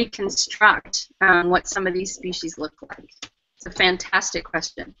can reconstruct what some of these species look like. It's a fantastic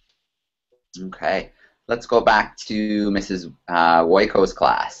question. Okay, let's go back to Mrs. Woiko's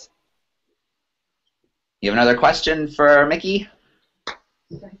class. You have another question for Mikki?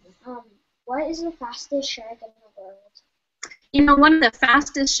 What is the fastest shark in the world? You know, one of the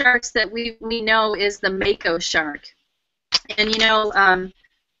fastest sharks that we know is the mako shark. And you know,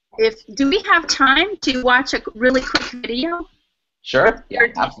 do we have time to watch a really quick video? Sure. Yeah,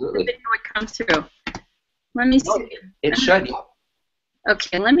 absolutely. The video would come through. Let me see. It should.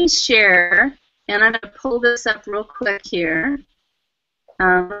 Okay, let me share, and I'm going to pull this up real quick here.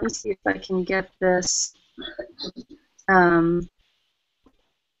 Let me see if I can get this. Let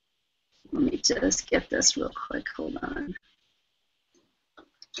me just get this real quick. Hold on.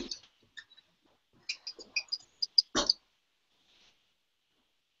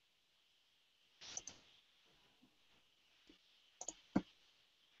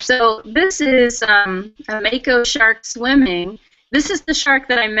 So this is a mako shark swimming. This is the shark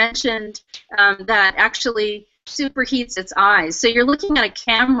that I mentioned that actually superheats its eyes. So you're looking at a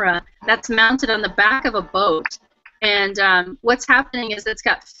camera that's mounted on the back of a boat. And what's happening is it's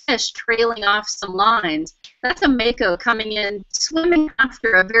got fish trailing off some lines. That's a mako coming in, swimming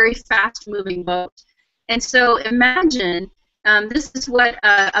after a very fast-moving boat. And so imagine this is what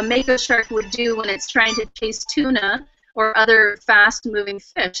a mako shark would do when it's trying to chase tuna or other fast-moving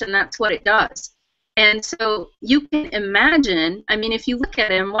fish, and that's what it does. And so you can imagine, I mean, if you look at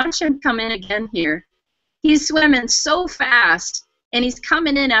him, watch him come in again here. He's swimming so fast, and he's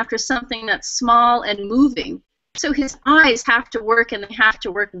coming in after something that's small and moving. So his eyes have to work, and they have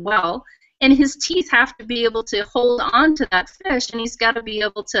to work well. and his teeth have to be able to hold on to that fish, and he's got to be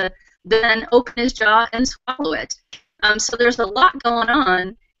able to then open his jaw and swallow it. So there's a lot going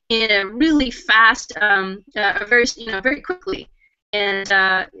on in a really fast, very quickly.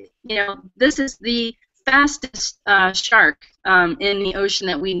 And this is the fastest shark in the ocean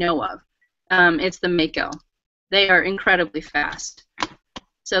that we know of. It's the mako. They are incredibly fast.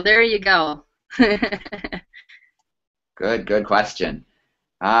 So there you go. Good question.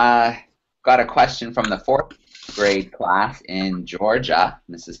 Got a question from the 4th grade class in Georgia,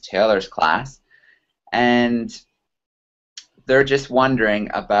 Mrs. Taylor's class, and they're just wondering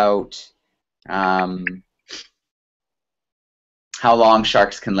about how long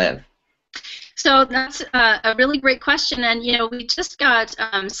sharks can live. So that's a really great question, and we just got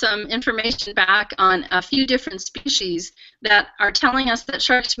some information back on a few different species that are telling us that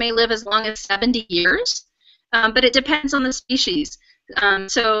sharks may live as long as 70 years, but it depends on the species.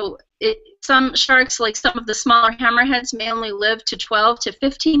 Some sharks, like some of the smaller hammerheads, may only live to 12 to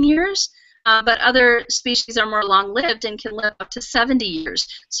 15 years, but other species are more long-lived and can live up to 70 years.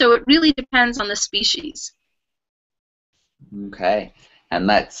 So it really depends on the species. Okay. And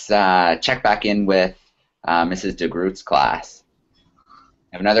let's check back in with Mrs. DeGroot's class.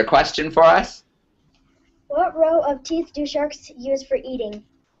 Have another question for us? What row of teeth do sharks use for eating?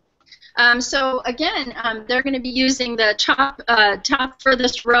 So again, they're going to be using the top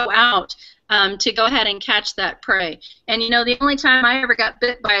furthest row out to go ahead and catch that prey. And the only time I ever got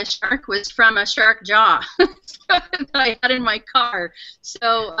bit by a shark was from a shark jaw that I had in my car.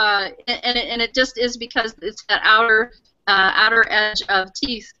 So and it just is because it's that outer edge of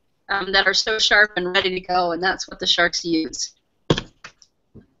teeth that are so sharp and ready to go, and that's what the sharks use.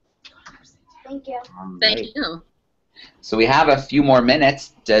 Thank you. Thank you. So we have a few more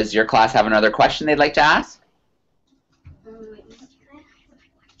minutes. Does your class have another question they'd like to ask?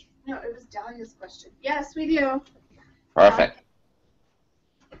 No, it was Dahlia's question. Yes, we do. Perfect.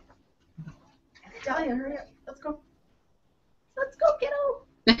 Dahlia, hurry up. Let's go. Let's go, kiddo.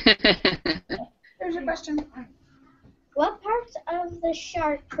 There's your question. What parts of the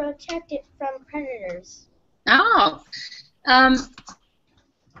shark protect it from predators? Oh,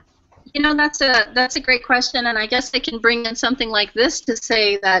 that's a great question, and I guess I can bring in something like this to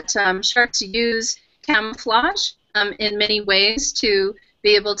say that sharks use camouflage in many ways to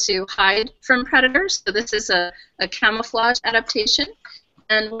be able to hide from predators. So this is a camouflage adaptation.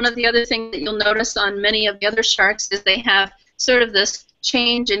 And one of the other things that you'll notice on many of the other sharks is they have sort of this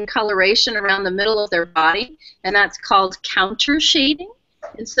change in coloration around the middle of their body, and that's called counter shading.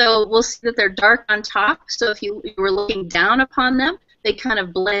 And so we'll see that they're dark on top, so if you were looking down upon them, they kind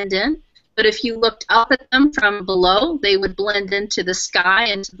of blend in. But if you looked up at them from below, they would blend into the sky,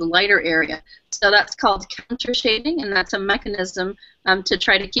 into the lighter area. So that's called counter shading, and that's a mechanism to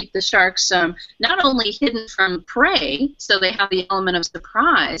try to keep the sharks not only hidden from prey, so they have the element of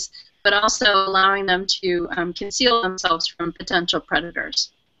surprise, but also allowing them to conceal themselves from potential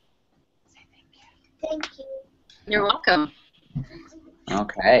predators. Thank you. You're welcome.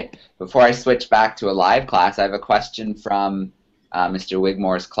 Okay. Before I switch back to a live class, I have a question from Mr.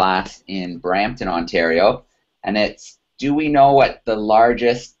 Wigmore's class in Brampton, Ontario, and it's, do we know what the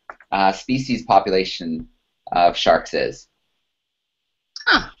largest species population of sharks is?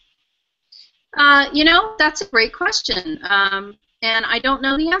 Huh. That's a great question. And I don't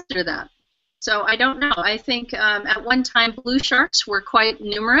know the answer to that. So I don't know. I think at one time blue sharks were quite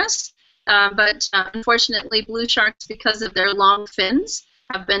numerous, but unfortunately blue sharks, because of their long fins,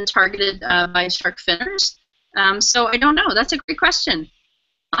 have been targeted by shark finners. So I don't know. That's a great question.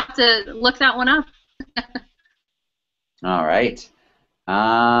 I'll have to look that one up. All right.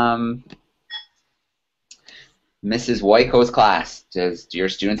 Mrs. Woiko's class, do your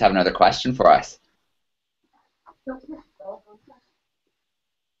students have another question for us?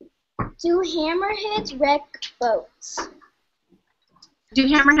 Do hammerheads wreck boats? Do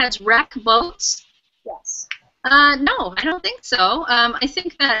hammerheads wreck boats? Yes. No, I don't think so. I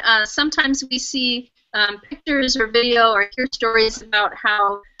think that sometimes we see pictures or video or hear stories about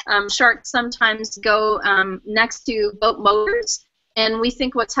how sharks sometimes go next to boat motors, and we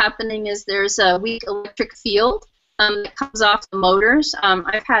think what's happening is there's a weak electric field that comes off the motors.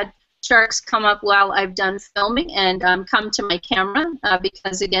 I've had sharks come up while I've done filming and come to my camera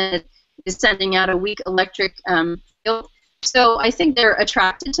because, again, it is sending out a weak electric field. So I think they're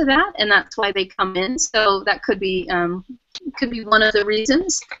attracted to that, and that's why they come in. So that could be one of the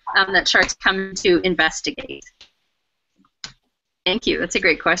reasons that sharks come to investigate. Thank you. That's a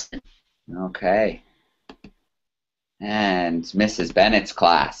great question. Okay. And Mrs. Bennett's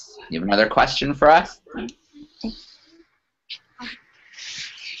class, you have another question for us?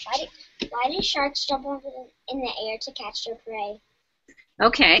 Why do sharks jump over in the air to catch their prey?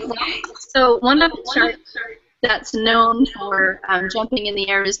 Okay, so one of the sharks that's known for jumping in the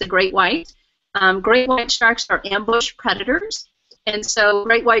air is the great white. Great white sharks are ambush predators, and so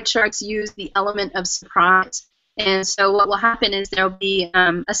great white sharks use the element of surprise. And so what will happen is there'll be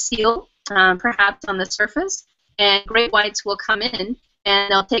a seal, perhaps on the surface, and great whites will come in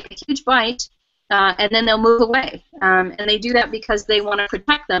and they'll take a huge bite, and then they'll move away. And they do that because they want to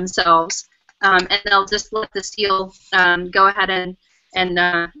protect themselves, and they'll just let the seal go ahead and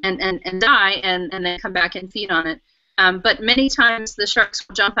die, and then come back and feed on it. But many times the sharks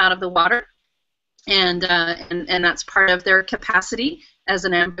will jump out of the water, and that's part of their capacity as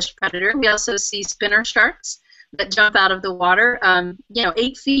an ambush predator. We also see spinner sharks that jump out of the water,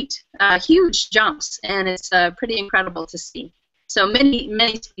 8 feet, huge jumps, and it's pretty incredible to see. So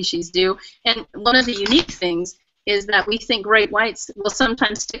many species do, and one of the unique things is that we think great whites will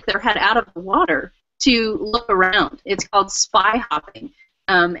sometimes stick their head out of the water to look around. It's called spy hopping,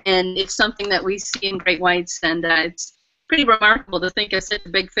 and it's something that we see in great whites, and it's pretty remarkable to think of such a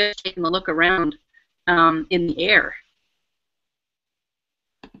big fish taking a look around in the air.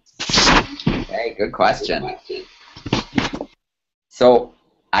 Okay, good question. So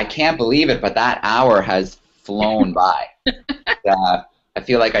I can't believe it, but that hour has flown by. I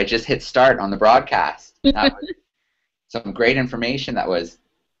feel like I just hit start on the broadcast. That was some great information. That was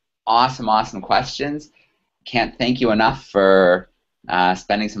awesome questions. Can't thank you enough for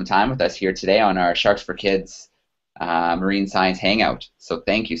spending some time with us here today on our Sharks4Kids Marine Science Hangout. So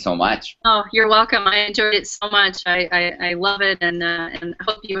thank you so much. Oh, you're welcome. I enjoyed it so much. I love it, and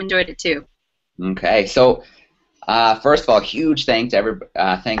hope you enjoyed it too. Okay, so first of all, huge thanks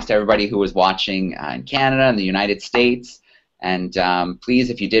to everybody who was watching in Canada and the United States. And please,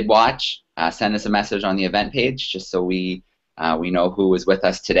 if you did watch, send us a message on the event page just so we know who was with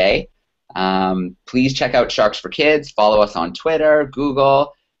us today. Please check out Sharks4Kids. Follow us on Twitter,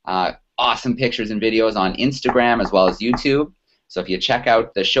 Google. Awesome pictures and videos on Instagram as well as YouTube. So if you check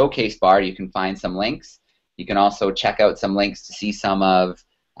out the showcase bar, you can find some links. You can also check out some links to see some of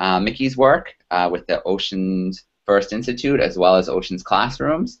Mikki's work with the Oceans First Institute as well as Oceans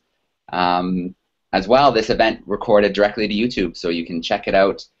Classrooms. As well, this event recorded directly to YouTube, so you can check it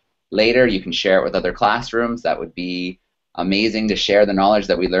out later. You can share it with other classrooms. That would be amazing to share the knowledge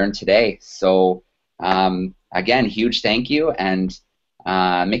that we learned today. So again, huge thank you. And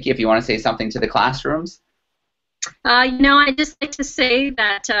Mikki, if you want to say something to the classrooms. I'd just like to say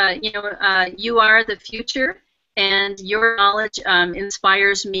that you are the future, and your knowledge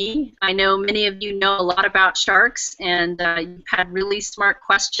inspires me. I know many of you know a lot about sharks, and you've had really smart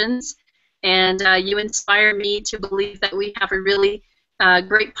questions, and you inspire me to believe that we have a really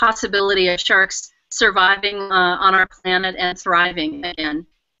great possibility of sharks surviving on our planet and thriving again.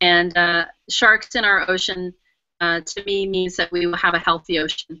 And sharks in our ocean, to me, means that we will have a healthy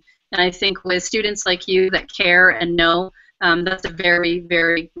ocean. And I think with students like you that care and know, that's a very,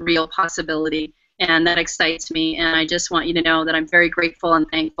 very real possibility. And that excites me. And I just want you to know that I'm very grateful and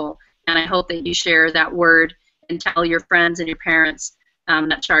thankful. And I hope that you share that word and tell your friends and your parents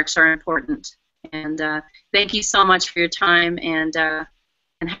that sharks are important. And thank you so much for your time, and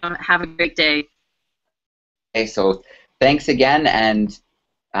have a great day. Okay, so thanks again, and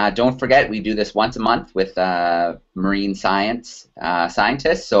don't forget, we do this once a month with marine science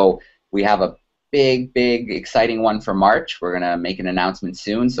scientists. So we have a big, exciting one for March. We're going to make an announcement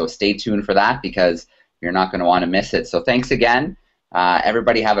soon, so stay tuned for that because you're not going to want to miss it. So thanks again.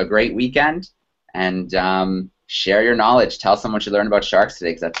 Everybody have a great weekend, and share your knowledge. Tell someone what you learned about sharks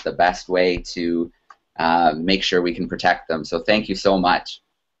today, because that's the best way to make sure we can protect them. So thank you so much.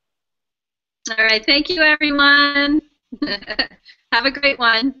 All right, thank you, everyone. Have a great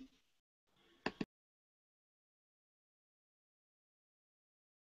one.